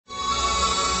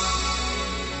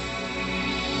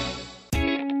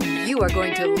are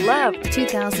going to love the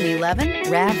 2011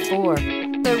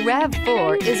 RAV4. The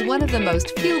RAV4 is one of the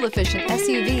most fuel-efficient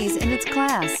SUVs in its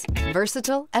class.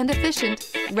 Versatile and efficient,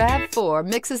 RAV4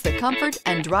 mixes the comfort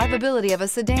and drivability of a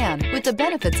sedan with the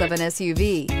benefits of an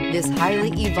SUV. This highly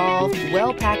evolved,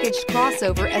 well-packaged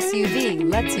crossover SUV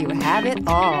lets you have it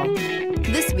all.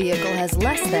 This vehicle has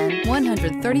less than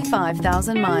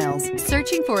 135,000 miles.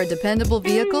 Searching for a dependable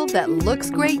vehicle that looks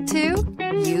great too?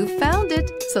 You found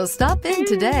it, so stop in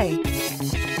today.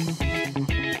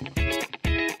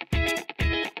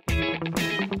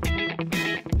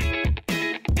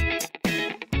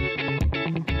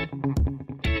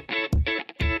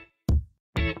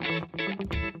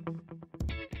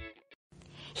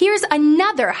 Here's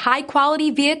another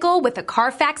high-quality vehicle with a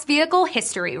Carfax Vehicle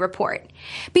History Report.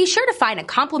 Be sure to find a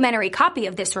complimentary copy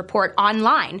of this report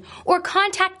online or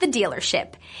contact the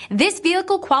dealership. This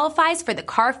vehicle qualifies for the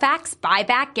Carfax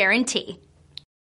Buyback Guarantee.